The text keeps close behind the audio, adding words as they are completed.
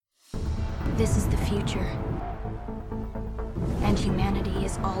This is the future. And humanity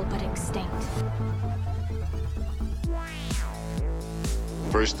is all but extinct.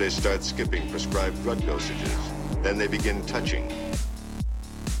 First, they start skipping prescribed drug dosages. Then they begin touching.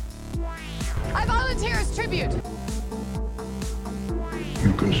 I volunteer as tribute.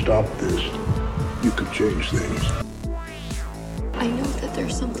 You can stop this. You can change things. I know that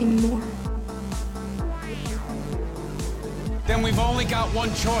there's something more. Then we've only got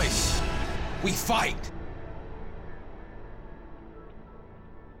one choice. We fight.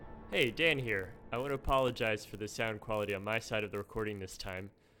 Hey, Dan here. I want to apologize for the sound quality on my side of the recording this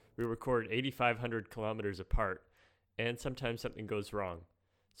time. We record 8,500 kilometers apart, and sometimes something goes wrong.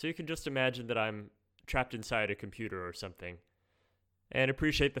 So you can just imagine that I'm trapped inside a computer or something. And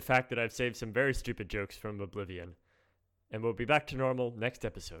appreciate the fact that I've saved some very stupid jokes from oblivion. And we'll be back to normal next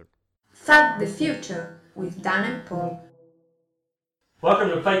episode. Fight the Future with Dan and Paul. Welcome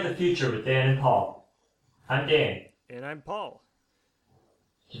to Fight the Future with Dan and Paul. I'm Dan. And I'm Paul.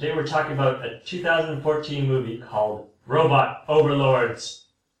 Today we're talking about a 2014 movie called Robot Overlords.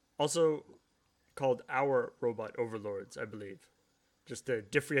 Also called Our Robot Overlords, I believe. Just to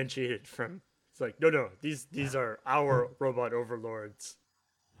differentiate it from... It's like, no, these are our robot overlords.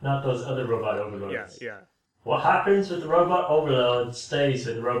 Not those other robot overlords. Yeah. What happens with the robot overlords stays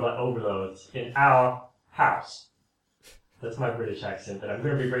with the robot overlords in our house. That's my British accent that I'm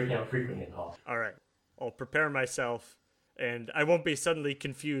going to be breaking out frequently, Paul. Alright, I'll prepare myself, and I won't be suddenly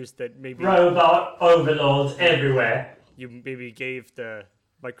confused that maybe... Robot overlords everywhere. You maybe gave the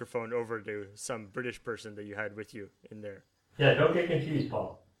microphone over to some British person that you had with you in there. Yeah, don't get confused,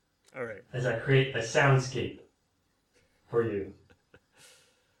 Paul. Alright. As I create a soundscape for you.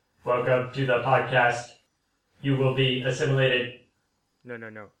 Welcome to the podcast. You will be assimilated. No.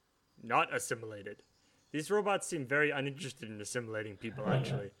 Not assimilated. These robots seem very uninterested in assimilating people,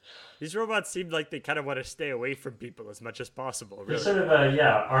 actually. These robots seem like they kind of want to stay away from people as much as possible, really. They're sort of a,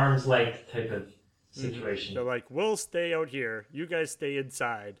 arm's length type of situation. They're like, we'll stay out here, you guys stay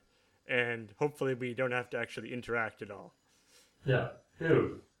inside, and hopefully we don't have to actually interact at all. Yeah.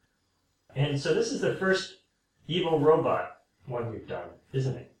 Ew. And so this is the first evil robot one we've done,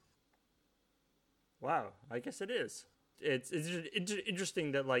 isn't it? Wow, I guess it is. It's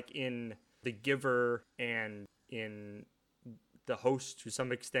interesting that, like, in The Giver and in The Host, to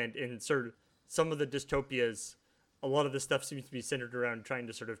some extent, in sort of some of the dystopias, a lot of the stuff seems to be centered around trying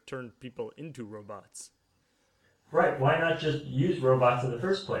to sort of turn people into robots. Right, why not just use robots in the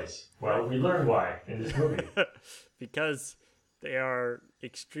first place? Well, we learn why in this movie. Because they are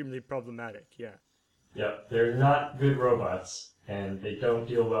extremely problematic, yeah. Yeah, they're not good robots, and they don't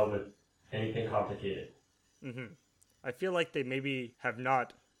deal well with anything complicated. Mm-hmm. I feel like they maybe have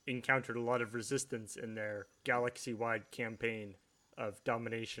not encountered a lot of resistance in their galaxy-wide campaign of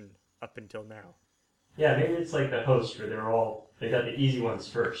domination up until now. Yeah, maybe it's like The Host, where they got the easy ones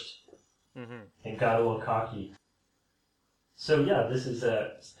first, and got a little cocky. So yeah, this is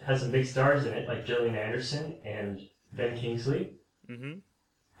has some big stars in it, like Gillian Anderson and Ben Kingsley. Mm-hmm.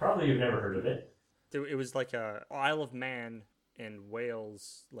 Probably you've never heard of it. It was like a Isle of Man and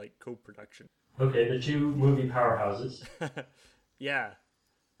Wales like co-production. Okay, the two movie powerhouses. Yeah.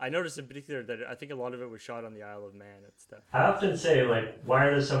 I noticed in particular that I think a lot of it was shot on the Isle of Man and stuff. I often say, like, why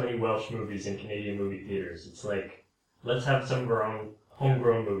are there so many Welsh movies in Canadian movie theaters? It's like, let's have some of our own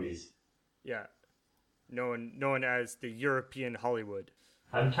homegrown movies. Yeah. Known as the European Hollywood.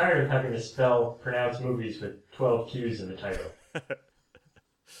 I'm tired of having to pronounce movies with 12 Q's in the title.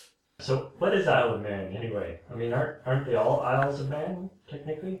 So, what is Isle of Man, anyway? I mean, aren't they all Isles of Man,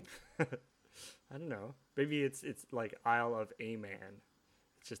 technically? I don't know. Maybe it's like Isle of a Man.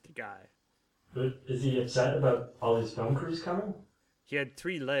 It's just a guy. But is he upset about all his film crews coming? He had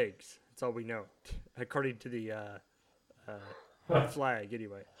 3 legs. That's all we know. According to the flag,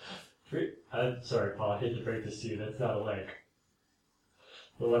 anyway. I'm sorry, Paul. I hate to break this to you. That's not a leg.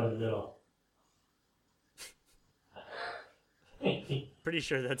 The one in the middle. Pretty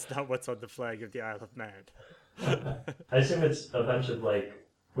sure that's not what's on the flag of the Isle of Man. I assume it's a bunch of, like,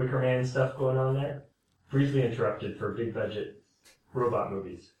 Wicker Man stuff going on there. Briefly interrupted for big budget robot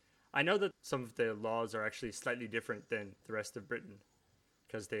movies. I know that some of the laws are actually slightly different than the rest of Britain,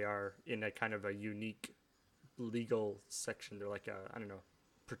 because they are in a kind of a unique legal section. They're like a, I don't know,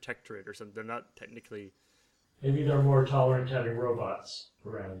 protectorate or something. They're not technically... Maybe they're more tolerant to having robots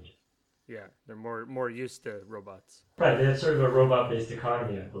around. Yeah, they're more used to robots. Right, they have sort of a robot-based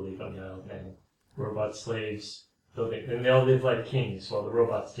economy, I believe, on the Isle of Man. Robot slaves, and they all live like kings while the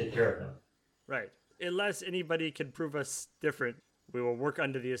robots take care of them. Right. Unless anybody can prove us different, we will work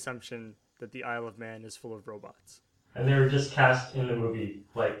under the assumption that the Isle of Man is full of robots. And they were just cast in the movie,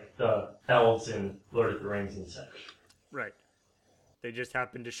 like, the elves in Lord of the Rings and such. Right. They just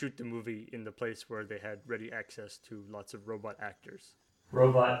happened to shoot the movie in the place where they had ready access to lots of robot actors.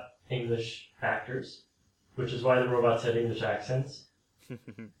 Robot English actors, which is why the robots had English accents.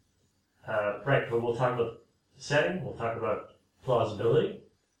 Right, but we'll talk about setting, we'll talk about plausibility,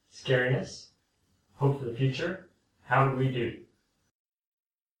 scariness, hope for the future. How do we do?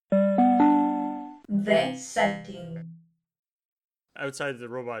 The setting. Outside of the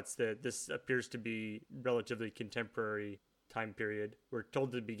robots, this appears to be relatively contemporary time period. We're told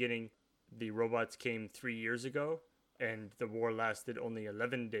at the beginning the robots came 3 years ago, and the war lasted only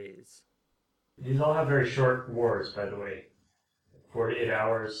 11 days. These all have very short wars, by the way. 48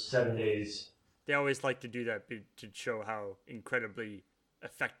 hours, 7 days. They always like to do that to show how incredibly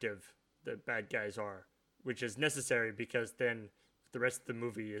effective the bad guys are, which is necessary because then the rest of the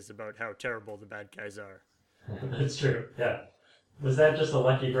movie is about how terrible the bad guys are. That's true, yeah. Was that just a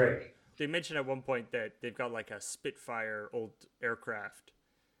lucky break? They mentioned at one point that they've got like a Spitfire old aircraft,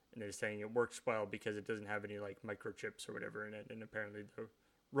 and they're saying it works well because it doesn't have any like microchips or whatever in it, and apparently the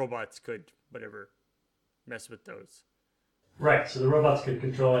robots could, whatever, mess with those. Right, so the robots could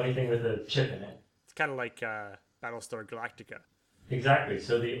control anything with a chip in it. It's kind of like Battlestar Galactica. Exactly,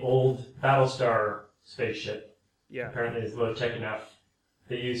 so the old Battlestar spaceship apparently is low-tech enough.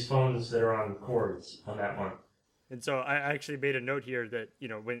 They use phones that are on cords on that one. And so I actually made a note here that, you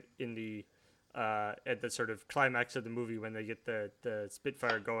know, when in the at the sort of climax of the movie, when they get the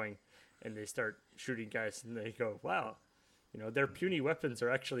Spitfire going and they start shooting guys, and they go, wow, you know, their puny weapons are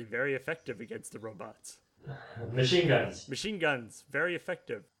actually very effective against the robots. Machine guns. Machine guns, very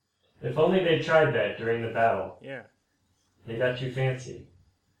effective. If only they tried that during the battle. Yeah. They got too fancy.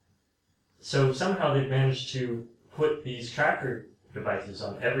 So somehow they've managed to put these tracker devices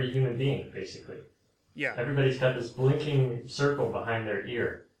on every human being, basically. Yeah. Everybody's got this blinking circle behind their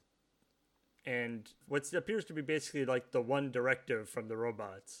ear. And what appears to be basically like the one directive from the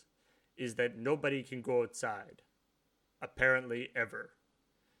robots is that nobody can go outside. Apparently, ever.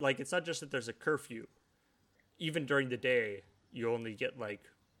 Like, it's not just that there's a curfew. Even during the day, you only get like,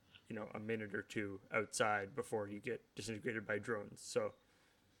 you know, a minute or two outside before you get disintegrated by drones. So,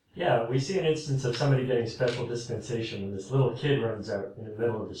 yeah, we see an instance of somebody getting special dispensation when this little kid runs out in the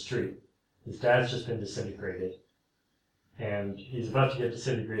middle of the street. His dad's just been disintegrated, and he's about to get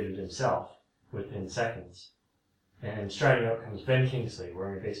disintegrated himself within seconds. And striding out comes Ben Kingsley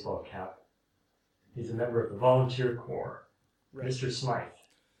wearing a baseball cap. He's a member of the Volunteer Corps, right. Mr. Smythe.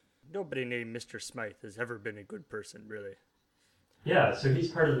 Nobody named Mr. Smythe has ever been a good person, really. Yeah, so he's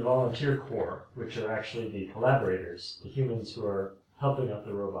part of the Volunteer Corps, which are actually the collaborators, the humans who are helping out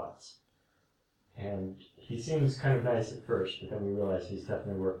the robots. And he seems kind of nice at first, but then we realize he's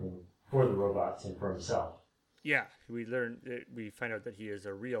definitely working for the robots and for himself. Yeah, we find out that he is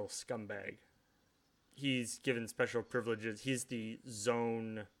a real scumbag. He's given special privileges. He's the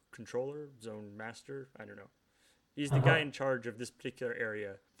zone controller, zone master, I don't know. He's the guy in charge of this particular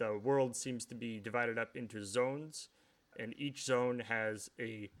area. The world seems to be divided up into zones, and each zone has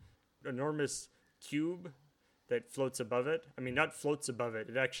a enormous cube that floats above it. I mean, not floats above it.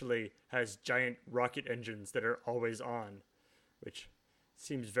 It actually has giant rocket engines that are always on, which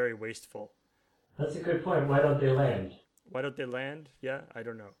seems very wasteful. That's a good point. Why don't they land? Why don't they land? Yeah, I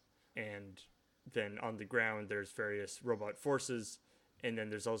don't know. And then on the ground, there's various robot forces, and then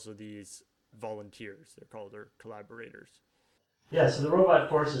there's also these volunteers. They're called their collaborators. Yeah, so the robot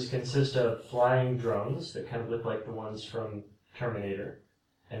forces consist of flying drones that kind of look like the ones from Terminator.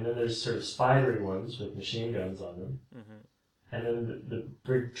 And then there's sort of spidery ones with machine guns on them. Mm-hmm. And then the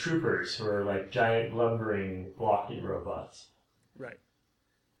big troopers who are like giant lumbering, blocky robots. Right.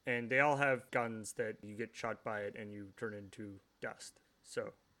 And they all have guns that you get shot by it and you turn into dust.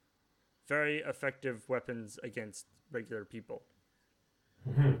 So, very effective weapons against regular people.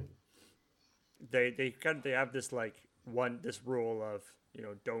 Mm-hmm. They have this this rule of, you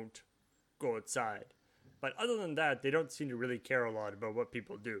know, don't go outside. But other than that, they don't seem to really care a lot about what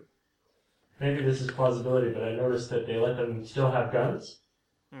people do. Maybe this is plausibility, but I noticed that they let them still have guns.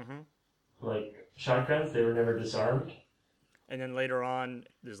 Mm-hmm. Like shotguns, they were never disarmed. And then later on,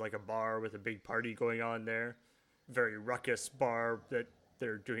 there's like a bar with a big party going on there. Very ruckus bar that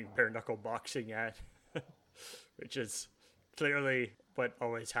they're doing bare knuckle boxing at. Which is clearly what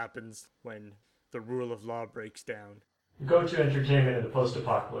always happens when the rule of law breaks down. Go-to entertainment in the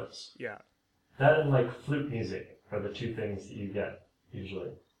post-apocalypse. Yeah. That and like flute music are the two things that you get,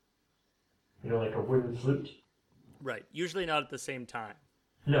 usually. You know, like a wooden flute? Right. Usually not at the same time.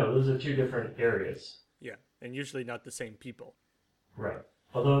 No, those are two different areas. Yeah, and usually not the same people. Right.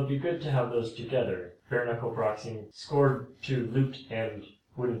 Although it'd be good to have those together. Bare knuckle boxing scored to lute and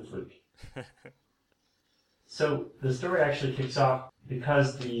wooden flute. So the story actually kicks off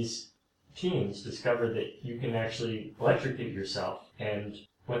because these teens discover that you can actually electrocute yourself, and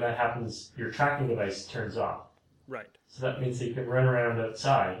when that happens, your tracking device turns off. Right. So that means that you can run around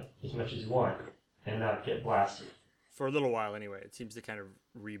outside as much as you want and not get blasted. For a little while, anyway. It seems to kind of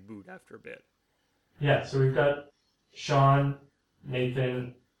reboot after a bit. Yeah, so we've got Sean,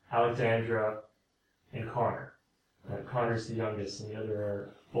 Nathan, Alexandra, and Connor. Connor's the youngest, and the other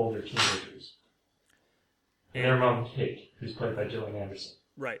are older teenagers. And their mom, Kate, who's played by Gillian Anderson.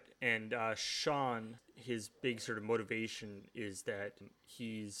 Right, and Sean, his big sort of motivation is that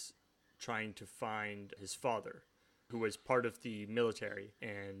he's trying to find his father, who was part of the military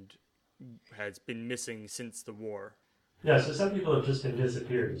and has been missing since the war. Yeah, so some people have just been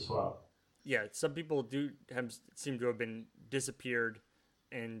disappeared as well. Yeah, some people seem to have been disappeared,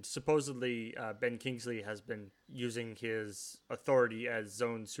 and supposedly Ben Kingsley has been using his authority as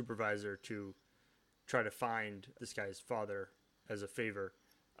zone supervisor to try to find this guy's father as a favor,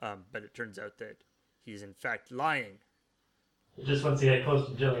 but it turns out that he's in fact lying. He just wants to get close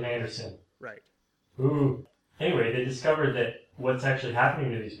to Gillian Anderson. Right. Ooh. Anyway, they discovered that what's actually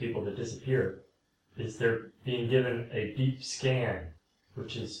happening to these people that disappear is they're being given a deep scan,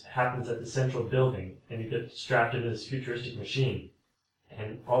 which happens at the central building, and you get strapped into this futuristic machine,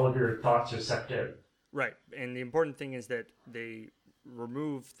 and all of your thoughts are sucked out. Right, and the important thing is that they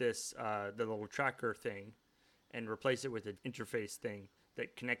remove this the little tracker thing and replace it with an interface thing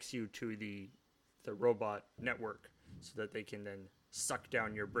that connects you to the robot network so that they can then suck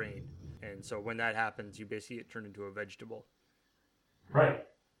down your brain. And so when that happens, you basically get turned into a vegetable. Right.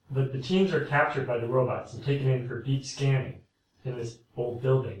 But the teams are captured by the robots and taken in for deep scanning in this old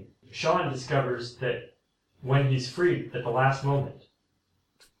building. Sean discovers that when he's freed at the last moment,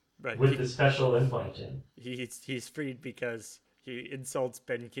 right, with the special implant in, he's freed because he insults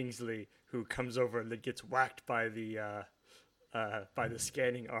Ben Kingsley, who comes over and gets whacked by the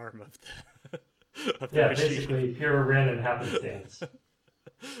scanning arm of the machine. Basically pure random happenstance.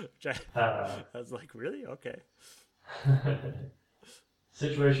 I was like, really? Okay.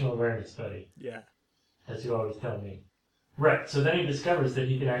 Situational awareness, buddy. Yeah. As you always tell me. Right, so then he discovers that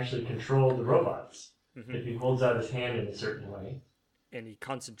he can actually control the robots if he holds out his hand in a certain way. And he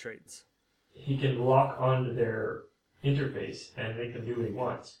concentrates. He can lock onto their interface and make them do what he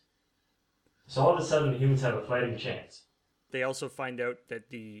wants. So all of a sudden, the humans have a fighting chance. They also find out that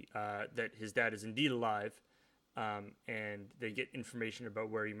that his dad is indeed alive, and they get information about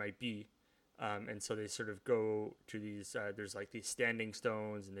where he might be. And so they sort of go to these, there's like these standing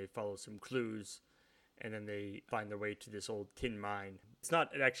stones, and they follow some clues, and then they find their way to this old tin mine. It's not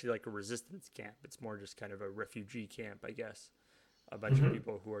actually like a resistance camp. It's more just kind of a refugee camp, I guess. A bunch of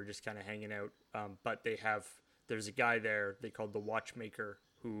people who are just kind of hanging out. But there's a guy there they called the Watchmaker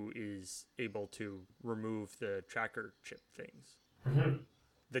who is able to remove the tracker chip things.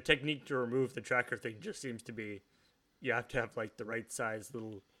 The technique to remove the tracker thing just seems to be, you have to have like the right size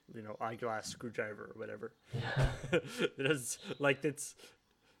little, eyeglass screwdriver or whatever.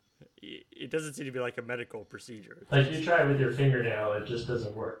 It doesn't seem to be like a medical procedure. Like you try with your fingernail, it just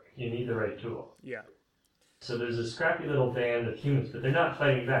doesn't work. You need the right tool. Yeah. So there's a scrappy little band of humans, but they're not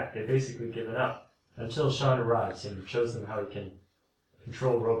fighting back. They've basically given up until Sean arrives and shows them how he can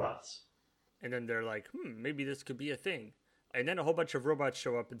control robots. And then they're like, maybe this could be a thing. And then a whole bunch of robots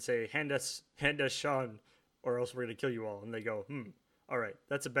show up and say, hand us Sean, or else we're going to kill you all. And they go, all right,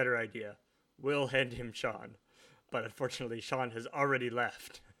 that's a better idea. We'll hand him Sean. But unfortunately, Sean has already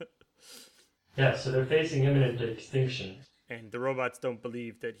left. Yeah, so they're facing imminent extinction. And the robots don't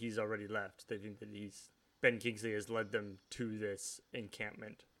believe that he's already left. They think that Ben Kingsley has led them to this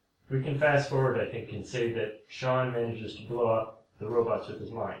encampment. We can fast forward, I think, and say that Sean manages to blow up the robots with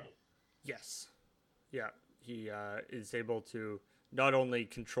his mind. Yes. Yeah, he is able to not only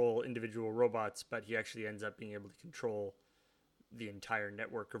control individual robots, but he actually ends up being able to control the entire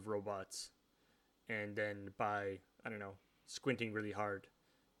network of robots. And then by, squinting really hard,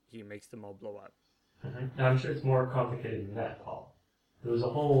 he makes them all blow up. Now, I'm sure it's more complicated than that, Paul. There was a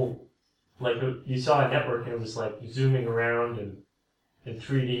whole, you saw a network and it was zooming around and in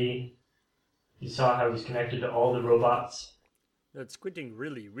 3D. You saw how it was connected to all the robots. It's squinting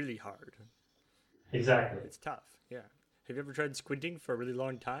really, really hard. Exactly. It's tough, yeah. Have you ever tried squinting for a really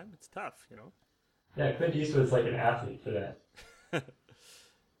long time? It's tough, Yeah, Clint Eastwood's like an athlete for that.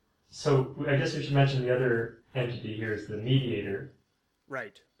 So I guess we should mention the other entity here is the mediator.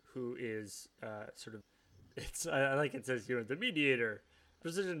 Right, who is I like it says here, the mediator,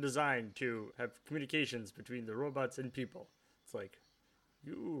 precision designed to have communications between the robots and people. It's like,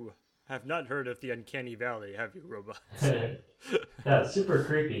 you have not heard of the Uncanny Valley, have you, robots? Yeah, it's super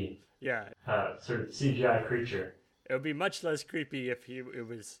creepy. Yeah. Sort of CGI creature. It would be much less creepy if it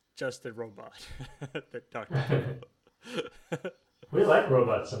was just a robot that talked to people. We like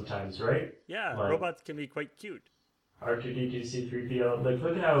robots sometimes, right? Yeah, like robots can be quite cute. R2-D2, C-3PO. Like,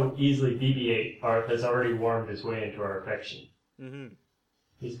 look at how easily BB-8 has already warmed his way into our affection. Mm-hmm.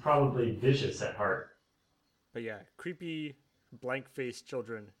 He's probably vicious at heart. But yeah, creepy, blank-faced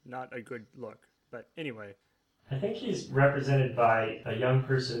children, not a good look. But anyway. I think he's represented by a young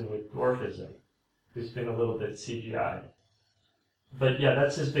person with dwarfism, who's been a little bit CGI'd. But yeah,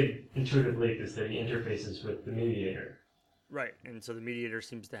 that's his big intuitive leap, is that he interfaces with the mediator. Right, and so the mediator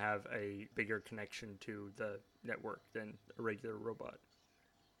seems to have a bigger connection to the network than a regular robot.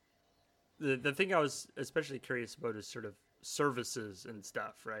 The thing I was especially curious about is sort of services and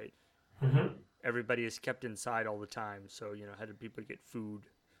stuff, right? Mm-hmm. Everybody is kept inside all the time, so, how do people get food?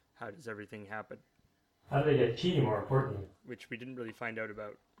 How does everything happen? How do they get tea, more importantly? Which we didn't really find out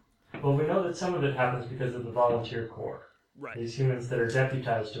about. Well, we know that some of it happens because of the volunteer corps. Right. These humans that are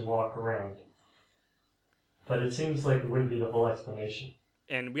deputized to walk around. But it seems like it wouldn't be the whole explanation.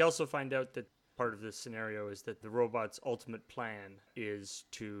 And we also find out that part of this scenario is that the robot's ultimate plan is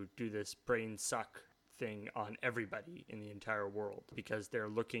to do this brain suck thing on everybody in the entire world because they're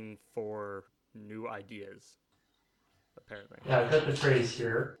looking for new ideas, apparently. Yeah, I've got the phrase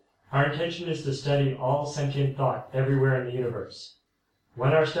here. Our intention is to study all sentient thought everywhere in the universe.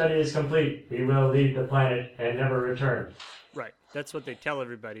 When our study is complete, we will leave the planet and never return. Right. That's what they tell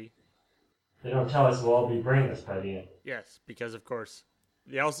everybody. They don't tell us we'll all be brainless by the end. Yes, because of course,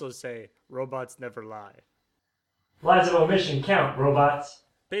 they also say robots never lie. Lies of omission count, robots.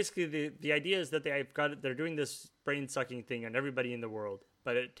 Basically, the idea is that they're doing this brain sucking thing on everybody in the world,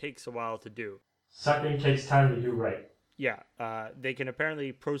 but it takes a while to do. Sucking takes time to do right. Yeah, they can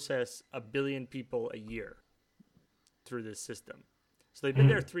apparently process 1 billion people a year through this system. So they've been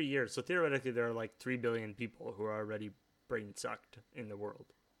there 3 years, so theoretically there are like 3 billion people who are already brain sucked in the world.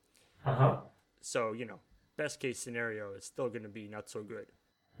 Uh-huh. So, best case scenario is still going to be not so good.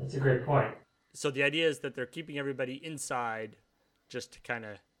 That's a great point. So the idea is that they're keeping everybody inside just to kind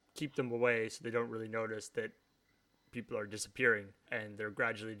of keep them away so they don't really notice that people are disappearing, and they're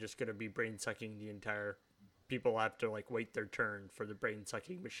gradually just going to be brain sucking the entire... People have to wait their turn for the brain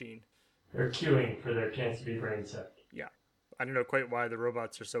sucking machine. They're queuing for their chance to be brain sucked. Yeah. I don't know quite why the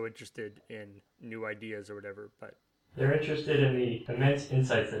robots are so interested in new ideas or whatever, but... They're interested in the immense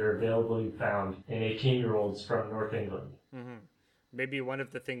insights that are availably found in 18-year-olds from North England. Mm-hmm. Maybe one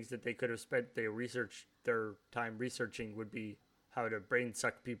of the things that they could have spent their time researching would be how to brain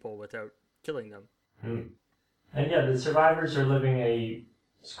suck people without killing them. Hmm. And yeah, the survivors are living a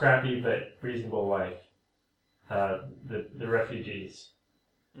scrappy but reasonable life. The refugees.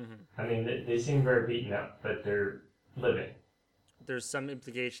 Mm-hmm. I mean, they seem very beaten up, but they're living. There's some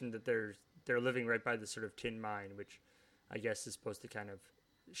implication that they're living right by the sort of tin mine, which I guess is supposed to kind of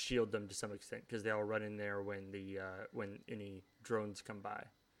shield them to some extent, because they all run in there when any drones come by.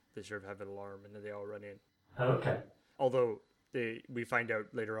 They sort of have an alarm, and then they all run in. Okay. Although we find out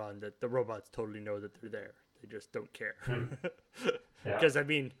later on that the robots totally know that they're there. They just don't care. Because, I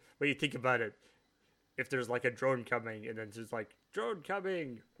mean, when you think about it, if there's a drone coming, and then it's just drone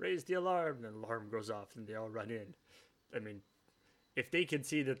coming, raise the alarm, and then the alarm goes off, and they all run in. I mean, if they can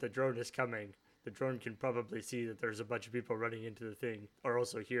see that the drone is coming, the drone can probably see that there's a bunch of people running into the thing, or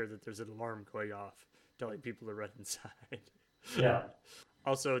also hear that there's an alarm going off, telling people to run inside. Yeah.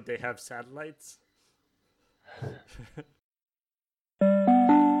 Also, they have satellites.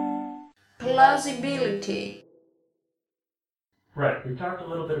 Plausibility. Right. We talked a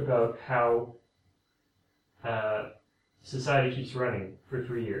little bit about how society keeps running for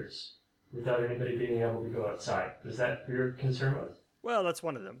 3 years without anybody being able to go outside. Is that your concern was? Well, that's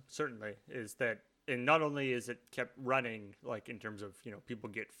one of them, certainly, is that, and not only is it kept running, in terms of, people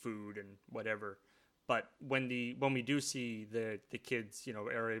get food and whatever, but when we do see the kids,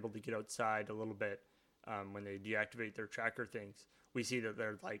 are able to get outside a little bit, when they deactivate their tracker things, we see that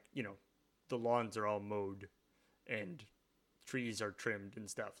they're the lawns are all mowed and trees are trimmed and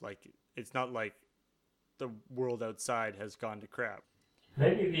stuff. It's not like the world outside has gone to crap.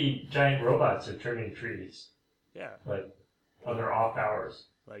 Maybe the giant robots are trimming trees. Yeah. On their off hours.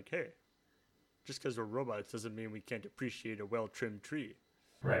 Hey, just because we're robots doesn't mean we can't appreciate a well-trimmed tree.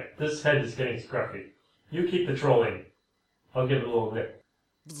 Right. This head is getting scruffy. You keep patrolling. I'll give it a little lick.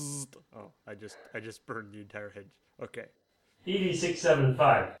 Oh, I just burned the entire hedge. Okay.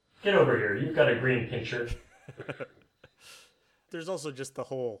 ED675. Get over here. You've got a green pincher. There's also just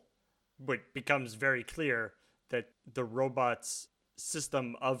what becomes very clear that the robot's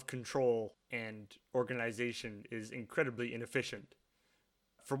system of control and organization is incredibly inefficient.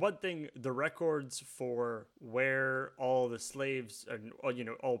 For one thing, the records for where all the slaves and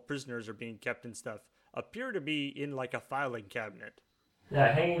all prisoners are being kept and stuff appear to be in like a filing cabinet.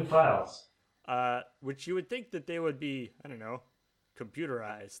 Yeah, hanging files. Which you would think that they would be, I don't know,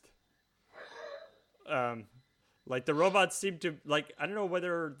 computerized. Like the robots seem to like. I don't know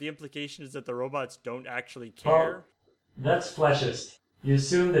whether the implication is that the robots don't actually care. That's fleshist. You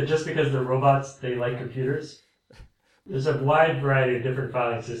assume that just because they're robots, they like computers? There's a wide variety of different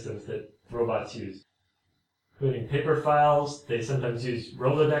filing systems that robots use, including paper files. They sometimes use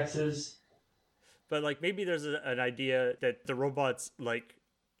Rolodexes. But like maybe there's an idea that the robots like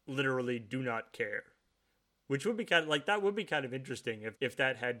literally do not care, which would be kind of like that would be kind of interesting if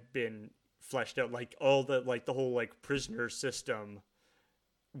that had been fleshed out. Like all the whole like prisoner system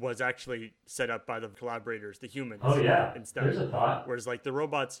was actually set up by the collaborators, the humans. Oh yeah, and stuff. There's a thought. Whereas like the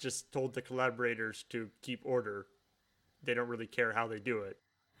robots just told the collaborators to keep order. They don't really care how they do it.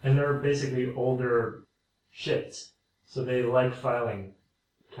 And they're basically older shits, so they like filing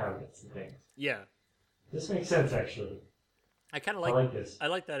cabinets and things. Yeah. This makes sense, actually. I kind of like this. I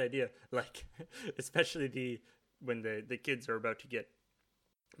like that idea. Like, especially when the kids are about to get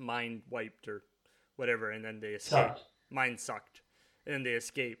mind wiped or whatever, and then they escape. Mind sucked. And then they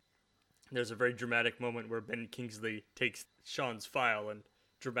escape. There's a very dramatic moment where Ben Kingsley takes Sean's file and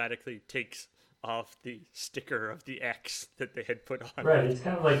dramatically takes off the sticker of the X that they had put on. Right, it's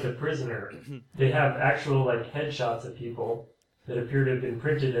kind of like The Prisoner. They have actual like headshots of people that appear to have been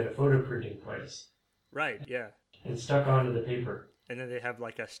printed at a photo printing place. Right, yeah. And stuck onto the paper. And then they have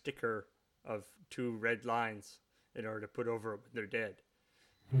like a sticker of 2 red lines in order to put over when they're dead.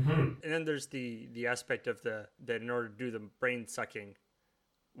 Mm-hmm. And then there's the aspect of that in order to do the brain sucking,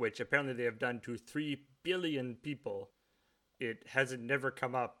 which apparently they have done to 3 billion people, it hasn't never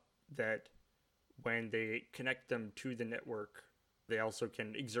come up that when they connect them to the network, they also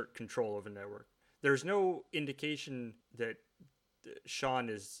can exert control over the network. There's no indication that Sean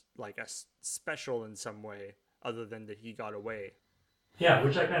is like a special in some way other than that he got away. Yeah,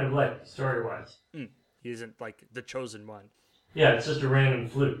 which I kind of like, story-wise. He isn't like the chosen one. Yeah, it's just a random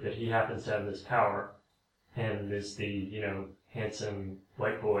fluke that he happens to have this power and is the, handsome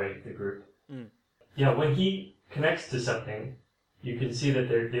white boy of the group. Yeah, when he connects to something, you can see that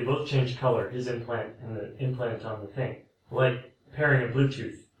they both change color, his implant and the implant on the thing. Like pairing a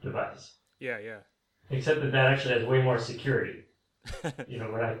Bluetooth device. Yeah. Except that actually has way more security.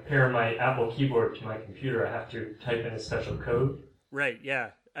 When I pair my Apple keyboard to my computer, I have to type in a special code. Right, yeah.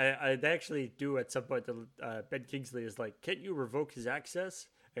 They actually do at some point. Ben Kingsley is like, can't you revoke his access?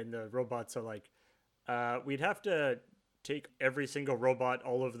 And the robots are like, we'd have to take every single robot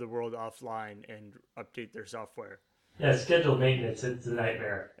all over the world offline and update their software. Yeah, scheduled maintenance, it's a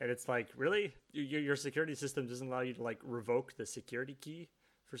nightmare. And it's like, really? Your security system doesn't allow you to like revoke the security key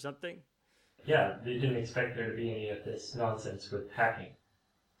for something? Yeah, they didn't expect there to be any of this nonsense with hacking.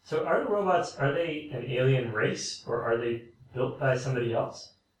 So are the robots, are they an alien race, or are they built by somebody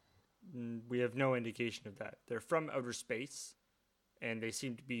else? We have no indication of that. They're from outer space, and they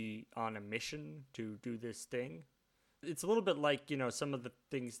seem to be on a mission to do this thing. It's a little bit like, some of the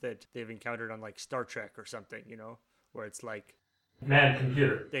things that they've encountered on like Star Trek or something, where it's like... Mad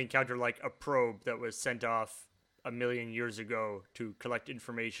computer. They encounter like a probe that was sent off 1 million years ago to collect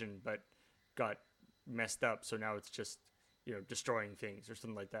information, but got messed up, so now it's just, destroying things or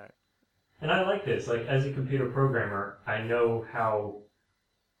something like that. And I like this. Like, as a computer programmer, I know how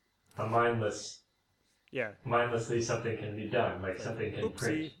a mindlessly something can be done. Like, something can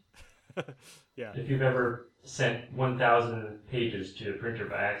print. Yeah. If you've ever sent 1,000 pages to a printer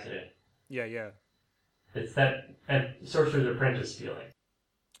by accident. Yeah. It's that Sorcerer's Apprentice feeling.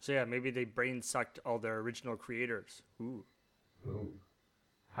 So yeah, maybe they brain sucked all their original creators. Ooh.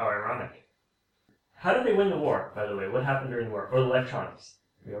 How ironic. How did they win the war, by the way? What happened during the war? Or electronics?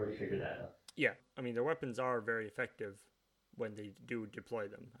 We already figured that out. Yeah, I mean, their weapons are very effective when they do deploy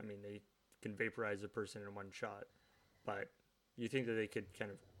them. I mean, they can vaporize a person in one shot. But you think that they could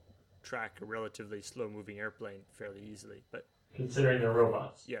kind of track a relatively slow-moving airplane fairly easily. But considering they're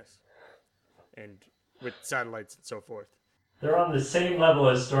robots. Yes. And with satellites and so forth. They're on the same level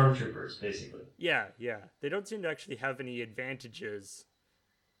as stormtroopers, basically. Yeah. They don't seem to actually have any advantages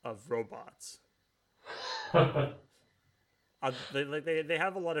of robots. They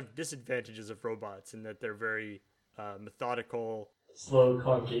have a lot of disadvantages of robots in that they're very methodical, slow,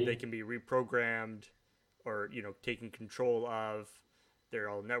 clunky. They can be reprogrammed or taken control of. They're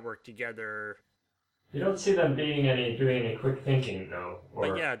all networked together. You don't see them doing any quick thinking though.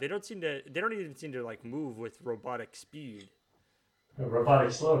 But yeah, they don't even seem to like move with robotic speed.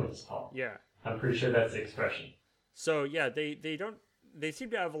 Robotic slowness, Paul. Yeah. I'm pretty sure that's the expression. So yeah, they don't they seem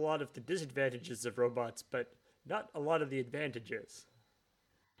to have a lot of the disadvantages of robots, but not a lot of the advantages.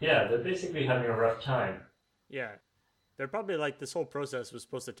 Yeah, they're basically having a rough time. Yeah. They're probably like, this whole process was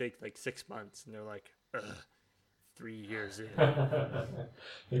supposed to take like 6 months, and they're like, ugh, 3 years in.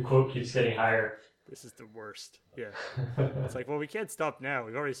 The quote keeps getting higher. This is the worst. Yeah. It's like, well, we can't stop now.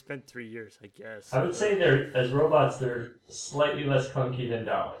 We've already spent 3 years, I guess. I would say as robots, they're slightly less clunky than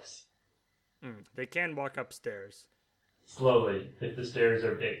Daleks. They can walk upstairs. Slowly, if the stairs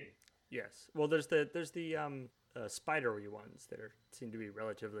are big. Yes. Well, there's the spidery ones that seem to be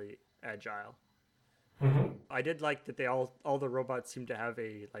relatively agile. Mm-hmm. I did like that all the robots seem to have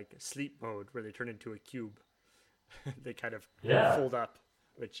a like sleep mode where they turn into a cube. They kind of fold up,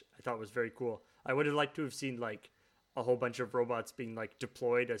 which I thought was very cool. I would have liked to have seen like a whole bunch of robots being like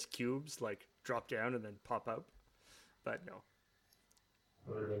deployed as cubes, like drop down and then pop up. But no.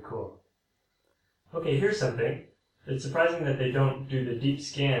 That would have been cool. Okay, here's something. It's surprising that they don't do the deep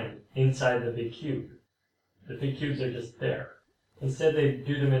scan inside the big cube. The big cubes are just there. Instead, they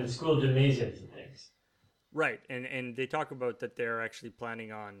do them in school gymnasiums and things. Right, and they talk about that they're actually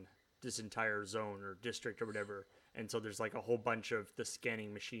planning on this entire zone or district or whatever, and so there's like a whole bunch of the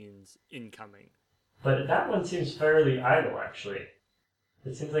scanning machines incoming. But that one seems fairly idle, actually.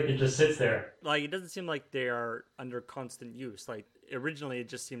 It seems like it just sits there. Like, it doesn't seem like they are under constant use. Like, originally it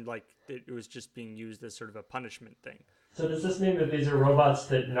just seemed like it was just being used as sort of a punishment thing. So does this mean that these are robots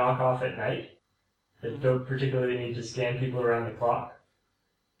that knock off at night? That don't particularly need to scan people around the clock?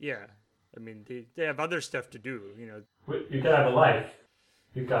 Yeah. I mean, they have other stuff to do, you know. You've got to have a life.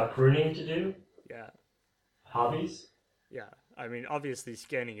 You've got pruning to do. Yeah. Hobbies. Yeah. I mean, obviously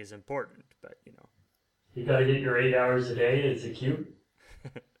scanning is important, but, you know. You've got to get your 8 hours a day as a cube.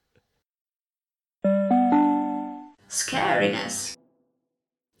 Scariness.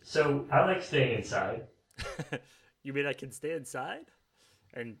 So, I like staying inside. You mean I can stay inside?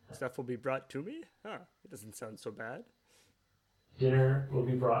 And stuff will be brought to me? Huh. It doesn't sound so bad. Dinner will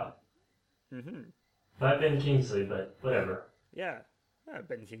be brought. Mm-hmm. Not Ben Kingsley, but whatever. Yeah.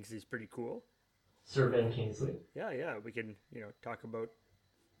 Ben Kingsley's pretty cool. Sir Ben Kingsley. Yeah. We can, you know, talk about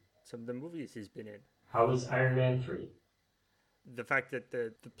some of the movies he's been in. How was Iron Man 3? The fact that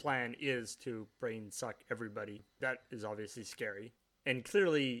the plan is to brain suck everybody, that is obviously scary. And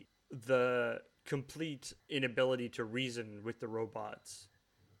clearly the complete inability to reason with the robots.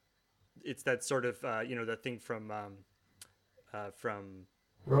 It's that sort of, you know, that thing from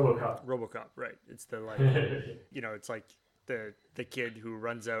RoboCop, right? It's the like, you know, it's like the kid who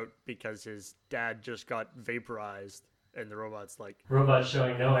runs out because his dad just got vaporized, and the robot's like robots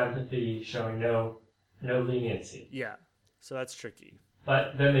showing no empathy, showing no leniency. Yeah, so that's tricky.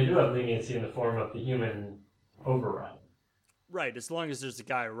 But then they do have leniency in the form of the human override. Right, as long as there's a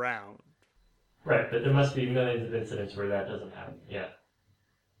guy around. Right, but there must be millions of incidents where that doesn't happen. Yeah.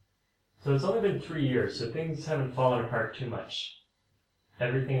 So it's only been 3 years, so things haven't fallen apart too much.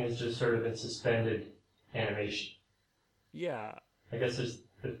 Everything is just sort of in suspended animation. Yeah. I guess there's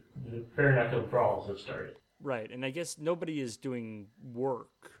the bare knuckle brawls have started. Right, and I guess nobody is doing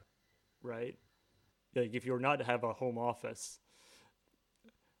work, right? Like, if you're not to have a home office,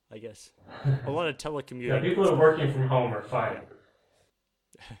 I guess. A lot of telecommuting. Yeah, people who are working from home are fine.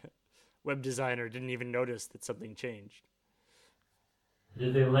 Web designer didn't even notice that something changed.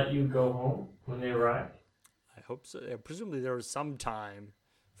 Did they let you go home when they arrived? I hope so. Presumably there was some time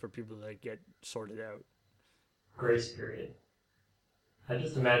for people to get sorted out. Grace period. I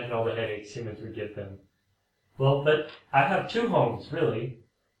just imagine all the headaches humans would give them. Well, but I have 2 homes, really.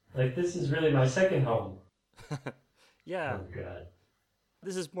 Like, this is really my second home. Yeah. Oh, God.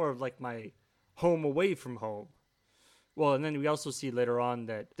 This is more of like my home away from home. Well, and then we also see later on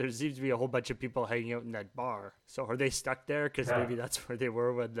that there seems to be a whole bunch of people hanging out in that bar. So are they stuck there? Because maybe that's where they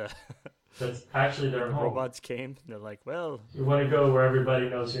were when the that's actually their home. Robots came. They're like, well... You want to go where everybody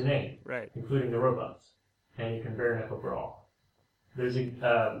knows your name. Right. Including the robots. And you can bare knuckle brawl. There's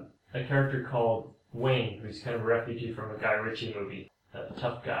a character called Wayne, who's kind of a refugee from a Guy Ritchie movie. A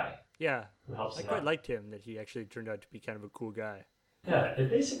tough guy. Yeah. Who helps I him quite out. liked him, that he actually turned out to be kind of a cool guy. Yeah, it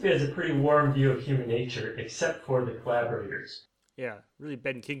basically has a pretty warm view of human nature, except for the collaborators. Yeah, really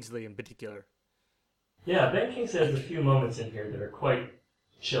Ben Kingsley in particular. Yeah, Ben Kingsley has a few moments in here that are quite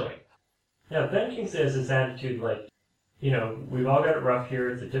chilling. Yeah, Ben Kingsley has this attitude like, you know, we've all got it rough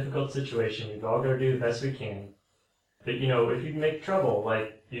here, it's a difficult situation, we've all got to do the best we can. But, you know, if you make trouble,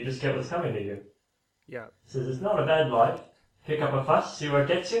 like, you just get what's coming to you. Yeah. He says, it's not a bad life. Pick up a fuss, see where it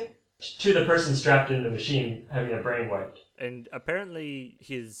gets you. To the person strapped in the machine having their brain wiped. And apparently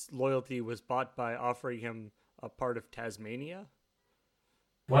his loyalty was bought by offering him a part of Tasmania.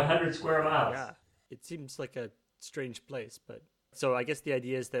 100 square miles. Yeah. It seems like a strange place, but So I guess the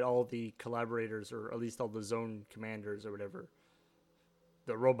idea is that all the collaborators, or at least all the zone commanders or whatever,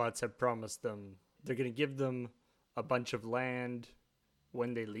 the robots have promised them they're going to give them a bunch of land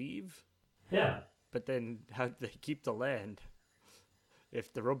when they leave. Yeah. But then how do they keep the land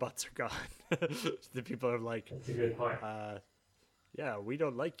if the robots are gone? The people are like, That's a good point. yeah, we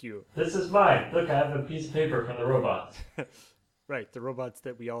don't like you. This is mine. Look, I have a piece of paper from the robots. Right, the robots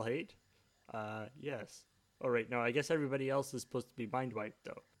that we all hate? Yes. All right, no, I guess everybody else is supposed to be mind wiped,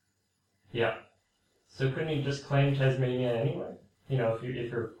 though. Yeah. So couldn't you just claim Tasmania anyway? You know, if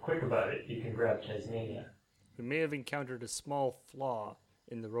you're quick about it, you can grab Tasmania. We may have encountered a small flaw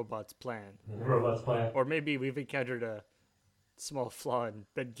in the robot's plan. The robot's plan. Or maybe we've encountered a small flaw in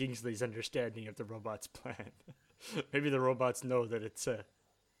Ben Kingsley's understanding of the robot's plan. Maybe the robots know that it's a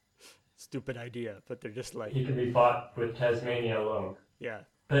stupid idea, but they're just like... He can be fought with Tasmania alone. Yeah.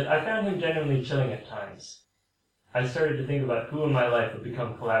 But I found him genuinely chilling at times. I started to think about who in my life would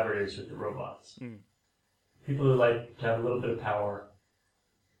become collaborators with the robots. People who like to have a little bit of power,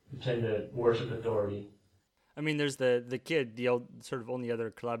 who tend to worship authority. I mean, there's the kid, the sort of only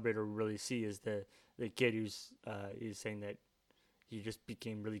other collaborator we really see is the kid who's saying that he just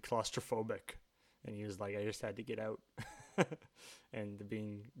became really claustrophobic. And he was like, I just had to get out. And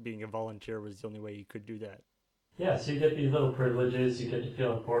being a volunteer was the only way he could do that. Yeah, so you get these little privileges, you get to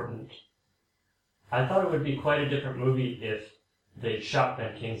feel important. I thought it would be quite a different movie if they shot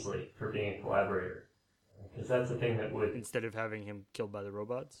Ben Kingsley for being a collaborator. Because that's the thing that would... Instead of having him killed by the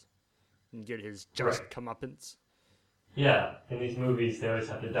robots? And get his just Right. comeuppance? Yeah, in these movies they always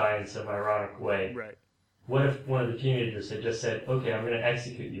have to die in some ironic way. Right. What if one of the teenagers had just said, okay, I'm going to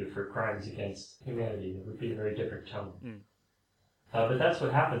execute you for crimes against humanity? It would be a very different tone. But that's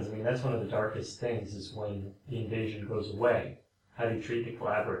what happens. I mean, that's one of the darkest things is when the invasion goes away. How do you treat the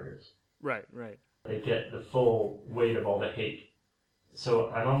collaborators? Right. They get the full weight of all the hate. So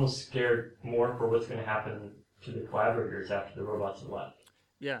I'm almost scared more for what's going to happen to the collaborators after the robots have left.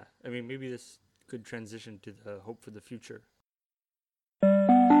 Yeah, I mean, maybe this could transition to the hope for the future.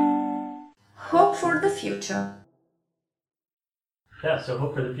 Hope for the future. Yeah, so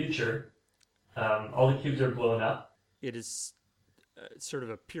hope for the future. All the cubes are blown up. It is sort of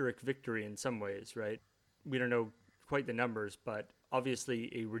a Pyrrhic victory in some ways, right? We don't know quite the numbers, but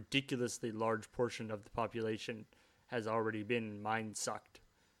obviously a ridiculously large portion of the population has already been mind-sucked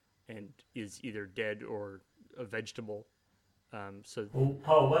and is either dead or a vegetable. Well,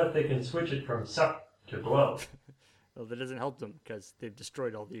 Paul, what if they can switch it from suck to blow? Well, that doesn't help them because they've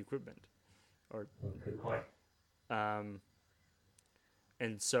destroyed all the equipment. Good point. And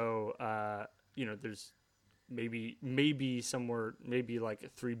so, there's maybe somewhere, maybe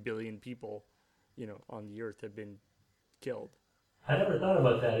like 3 billion people, on the earth have been killed. I never thought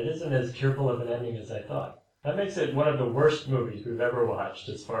about that. It isn't as cheerful of an ending as I thought. That makes it one of the worst movies we've ever watched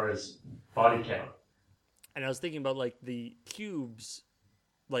as far as body count. And I was thinking about, like, the cubes.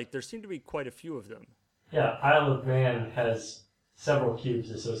 Like, there seem to be quite a few of them. Yeah, Isle of Man has several cubes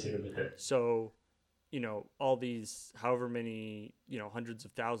associated with it. So, all these, however many, hundreds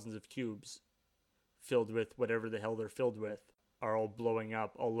of thousands of cubes filled with whatever the hell they're filled with are all blowing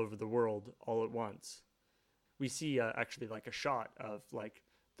up all over the world all at once. We see, actually, like, a shot of, like,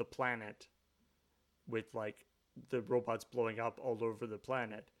 the planet with, like, the robots blowing up all over the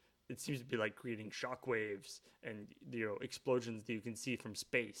planet. It seems to be like creating shockwaves and explosions that you can see from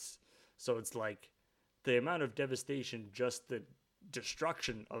space. So it's like the amount of devastation, just the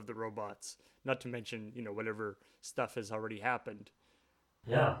destruction of the robots, not to mention whatever stuff has already happened.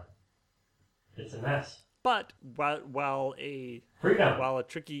 Yeah, it's a mess. But while a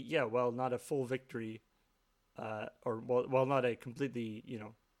tricky, not a full victory, or not a completely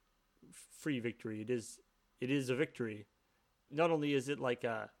free victory. It is a victory. Not only is it like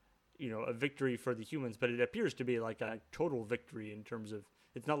a victory for the humans, but it appears to be like a total victory in terms of,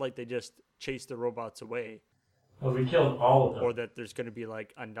 it's not like they just chased the robots away. Well, we killed all of them. Or that there's going to be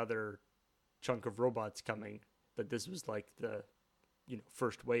like another chunk of robots coming, that this was like the,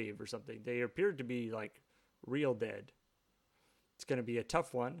 first wave or something. They appeared to be like real dead. It's going to be a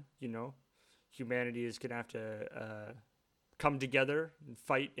tough one, Humanity is going to have to come together and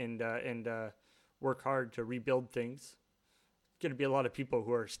fight and work hard to rebuild things. Going to be a lot of people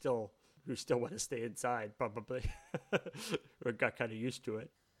who still want to stay inside, probably, or got kind of used to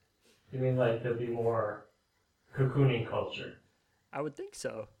it. You mean like there'll be more cocooning culture? I would think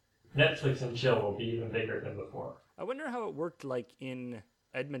so. Netflix and chill will be even bigger than before. I wonder how it worked, like in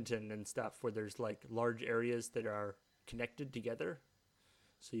Edmonton and stuff, where there's like large areas that are connected together,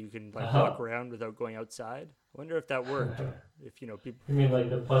 so you can like walk around without going outside. I wonder if that worked. If people. You mean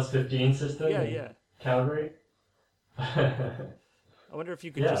like the +15 system? Yeah. Calgary. I wonder if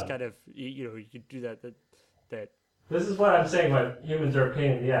you could just kind of, you could do that. This is what I'm saying. Why humans are a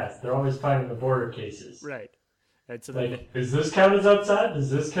pain in the ass. They're always finding the border cases. Right. And so does this count as outside? Does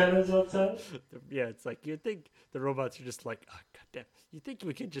this count as outside? Yeah, it's like you'd think the robots are just like, oh, goddamn. You think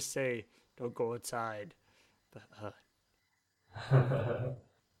we could just say, don't go outside. But,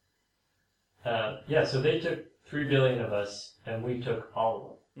 so they took 3 billion of us, and we took all of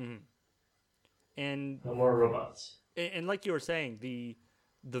them. Mm-hmm. And no more robots. And like you were saying, the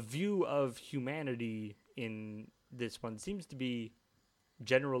view of humanity in this one seems to be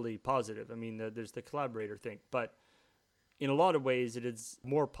generally positive. I mean, there's the collaborator thing, but in a lot of ways, it is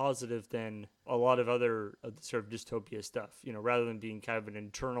more positive than a lot of other sort of dystopia stuff. Rather than being kind of an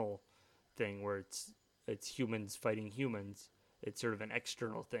internal thing where it's humans fighting humans, it's sort of an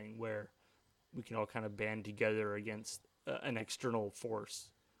external thing where we can all kind of band together against an external force.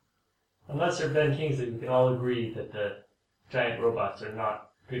 Unless they're Ben Kingsley, we can all agree that the giant robots are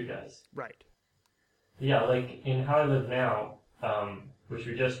not good guys. Right. Yeah, like in How I Live Now, which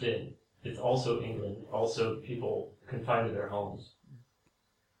we just did, it's also England, also people confined to their homes.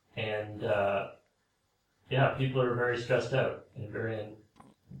 And, people are very stressed out and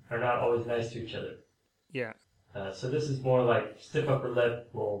are not always nice to each other. Yeah. So this is more like stiff upper lip,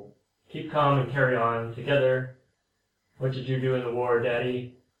 we'll keep calm and carry on together. What did you do in the war,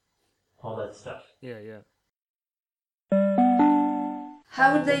 Daddy? All that stuff. Yeah.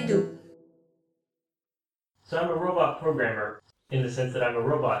 How would they do? So I'm a robot programmer, in the sense that I'm a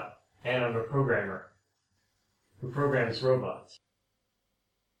robot, and I'm a programmer who programs robots.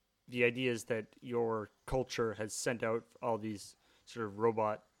 The idea is that your culture has sent out all these sort of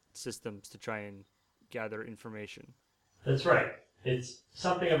robot systems to try and gather information. That's right. It's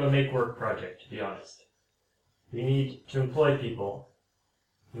something of a make-work project, to be honest. We need to employ people.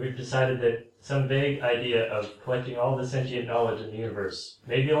 We've decided that some vague idea of collecting all the sentient knowledge in the universe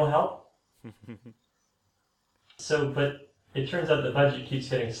maybe will help. But it turns out the budget keeps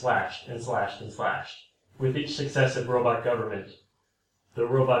getting slashed and slashed and slashed. With each successive robot government, the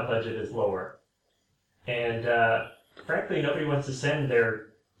robot budget is lower. And frankly, nobody wants to send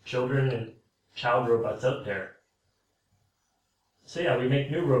their children and child robots out there. So we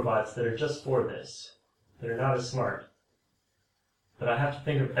make new robots that are just for this, that are not as smart. But I have to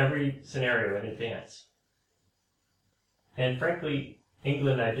think of every scenario in advance. And frankly,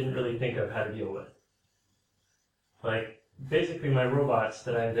 England I didn't really think of how to deal with. Basically my robots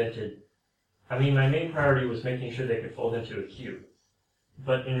that I invented, my main priority was making sure they could fold into a cube.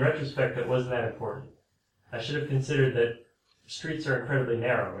 But in retrospect, that wasn't that important. I should have considered that streets are incredibly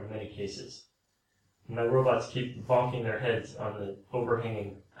narrow in many cases. And my robots keep bonking their heads on the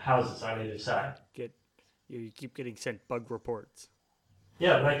overhanging houses on either side. You keep getting sent bug reports.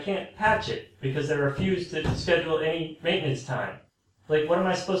 Yeah, but I can't patch it because they refuse to schedule any maintenance time. What am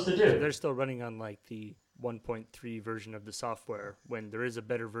I supposed to do? They're still running on the 1.3 version of the software when there is a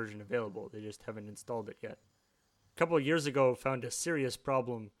better version available. They just haven't installed it yet. A couple of years ago, found a serious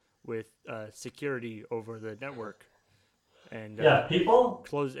problem with security over the network. And people?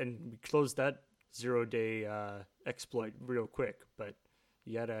 We closed that 0-day exploit real quick, but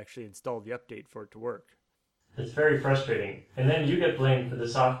you had to actually install the update for it to work. It's very frustrating. And then you get blamed for the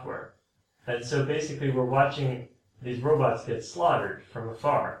software. And so basically we're watching these robots get slaughtered from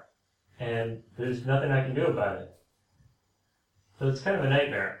afar. And there's nothing I can do about it. So it's kind of a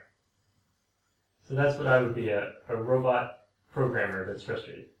nightmare. So that's what I would be, a robot programmer that's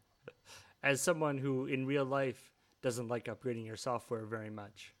frustrated. As someone who in real life doesn't like upgrading your software very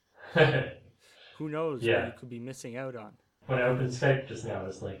much. Who knows what you could be missing out on. When I opened Skype just now, I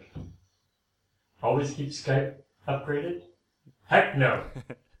was like, always keep Skype upgraded? Heck no!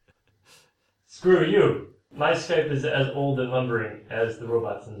 Screw you! My Skype is as old and lumbering as the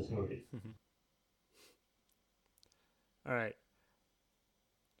robots in this movie. All right.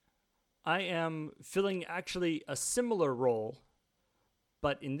 I am filling actually a similar role,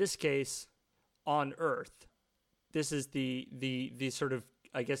 but in this case, on Earth. This is the sort of,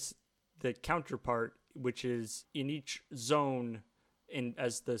 I guess, the counterpart, which is in each zone,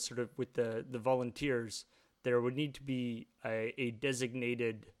 as the sort of with the volunteers, there would need to be a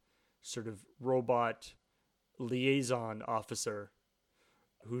designated sort of robot liaison officer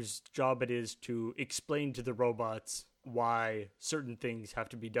whose job it is to explain to the robots why certain things have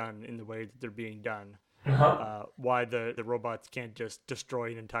to be done in the way that they're being done. Why the robots can't just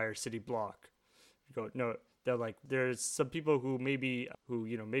destroy an entire city block. You go, no, they're like, there's some people who maybe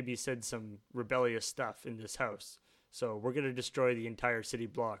said some rebellious stuff in this house. So we're going to destroy the entire city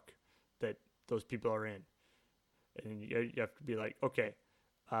block that those people are in. And you have to be like, okay,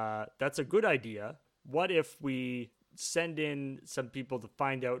 that's a good idea. What if we send in some people to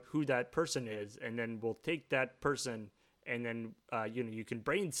find out who that person is, and then we'll take that person, and then you can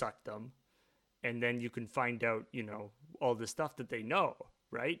brain suck them, and then you can find out all the stuff that they know,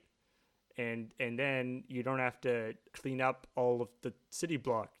 right? And then you don't have to clean up all of the city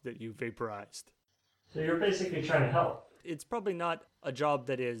block that you vaporized. So you're basically trying to help. It's probably not a job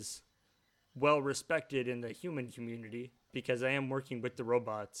that is well respected in the human community, because I am working with the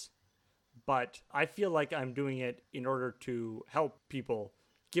robots. But I feel like I'm doing it in order to help people,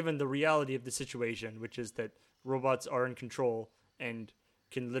 given the reality of the situation, which is that robots are in control and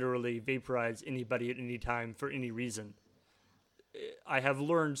can literally vaporize anybody at any time for any reason. I have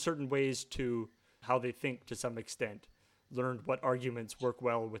learned certain ways to how they think to some extent, learned what arguments work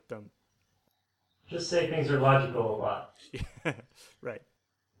well with them. Just say things are logical a lot. Right.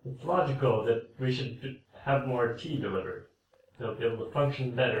 It's logical that we should have more tea delivered. They'll be able to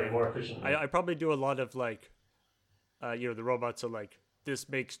function better and more efficiently. I probably do a lot of the robots are like, this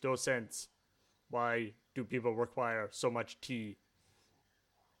makes no sense. Why do people require so much tea?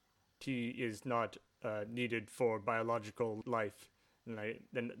 Tea is not needed for biological life. And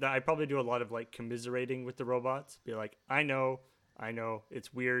I probably do a lot of commiserating with the robots. Be like, I know,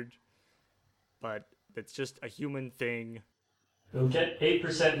 it's weird, but it's just a human thing. We'll get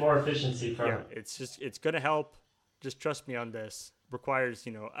 8% more efficiency from it. It's gonna help. Just trust me on this. Requires,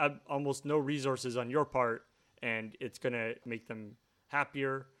 almost no resources on your part, and it's gonna make them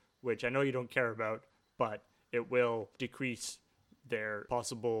happier, which I know you don't care about, but it will decrease their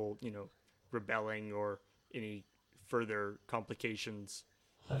possible, rebelling or any further complications.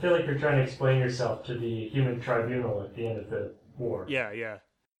 I feel like you're trying to explain yourself to the human tribunal at the end of the war. Yeah.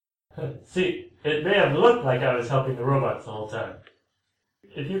 See, it may have looked like I was helping the robots the whole time.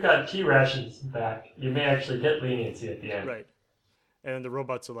 If you got tea rations back, you may actually get leniency at the end. Right. And the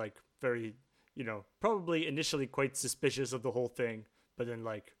robots are very, probably initially quite suspicious of the whole thing, but then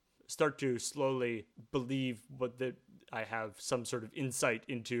start to slowly believe that I have some sort of insight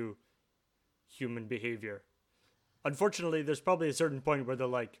into human behavior. Unfortunately, there's probably a certain point where they're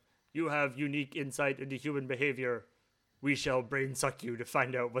like, you have unique insight into human behavior. We shall brain suck you to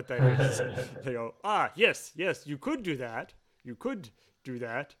find out what that is. They go, yes, you could do that. You could do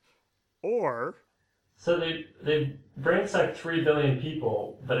that. Or... So they brain sucked 3 billion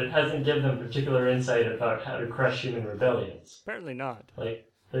people, but it hasn't given them particular insight about how to crush human rebellions. Apparently not.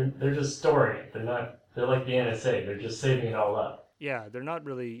 They're just storing it. They're like the NSA. They're just saving it all up. Yeah, they're not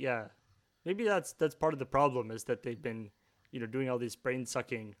really, Maybe that's part of the problem, is that they've been, doing all this brain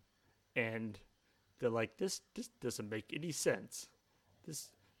sucking, and they're like, this doesn't make any sense.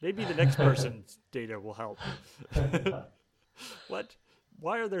 Maybe the next person's data will help. What?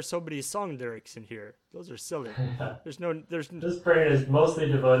 Why are there so many song lyrics in here? Those are silly. This brain is mostly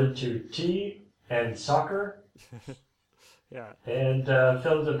devoted to tea and soccer. Yeah. And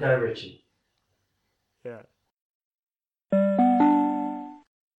films of Guy Ritchie. Yeah.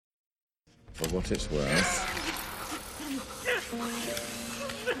 For what it's worth.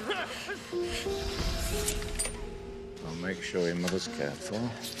 I'll make sure your mother's cared for.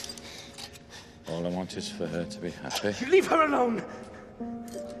 All I want is for her to be happy. Leave her alone!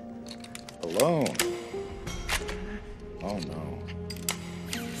 Alone? Oh, no.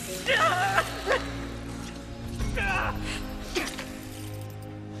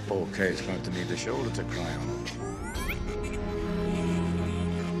 Poor Kate's going to need a shoulder to cry on.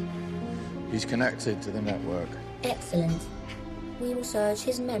 He's connected to the network. Excellent. We will search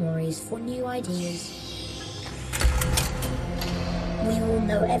his memories for new ideas. We will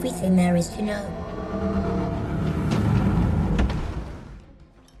know everything there is to know.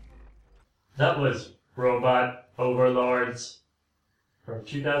 That was Robot Overlords from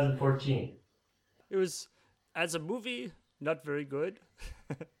 2014. It was, as a movie, not very good.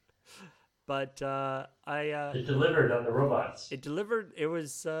 But it delivered on the robots. Delivered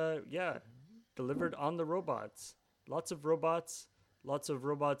on the robots. Lots of robots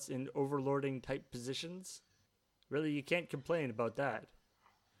in overlording type positions. Really, you can't complain about that.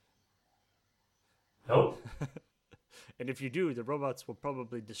 Nope. And if you do, the robots will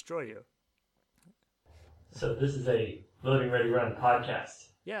probably destroy you. So this is a Loading Ready Run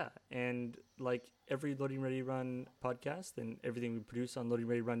podcast. Yeah, and like every Loading Ready Run podcast and everything we produce on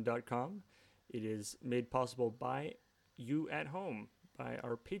loadingreadyrun.com, it is made possible by you at home, by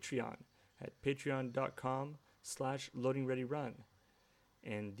our Patreon at patreon.com/loadingreadyrun.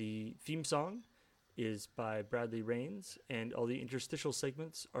 And the theme song is by Bradley Rains, and all the interstitial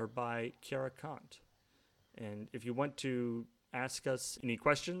segments are by Kiara Kant. And if you want to ask us any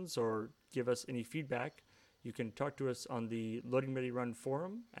questions or give us any feedback, you can talk to us on the Loading Ready Run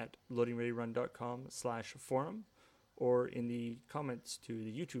forum at loadingreadyrun.com/forum, or in the comments to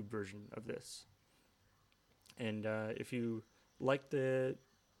the YouTube version of this. And if you like this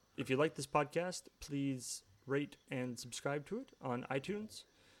podcast, please rate and subscribe to it on iTunes,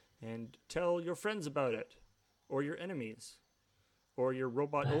 and tell your friends about it, or your enemies, or your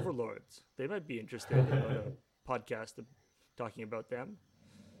robot overlords. They might be interested in a podcast talking about them.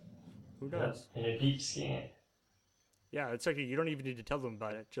 Who knows? In a deep scan. Yeah, it's like you don't even need to tell them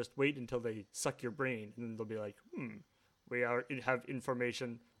about it. Just wait until they suck your brain, and then they'll be like, we have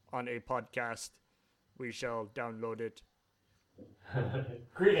information on a podcast. We shall download it.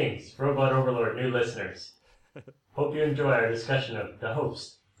 Greetings, Robot Overlord new listeners. Hope you enjoy our discussion of The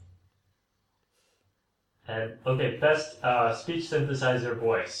Host. And okay, best speech synthesizer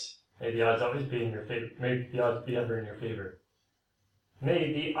voice. May the odds always be in your favor. May the odds be ever in your favor.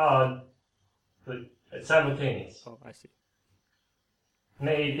 May the odds... simultaneous. Oh, I see.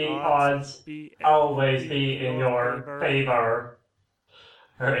 May the odds always be in your favor.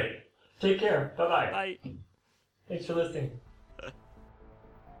 Alright. Take care. Bye-bye. Bye. Thanks for listening.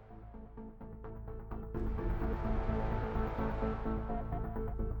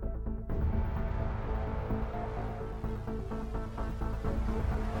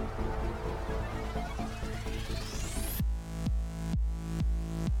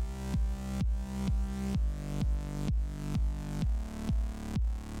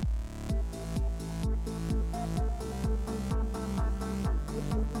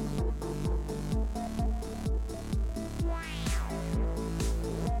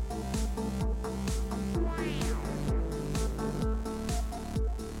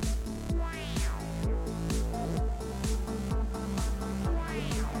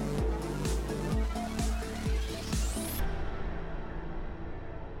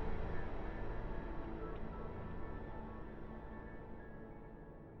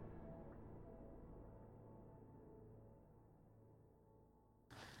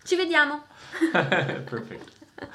 Ci vediamo. Perfect.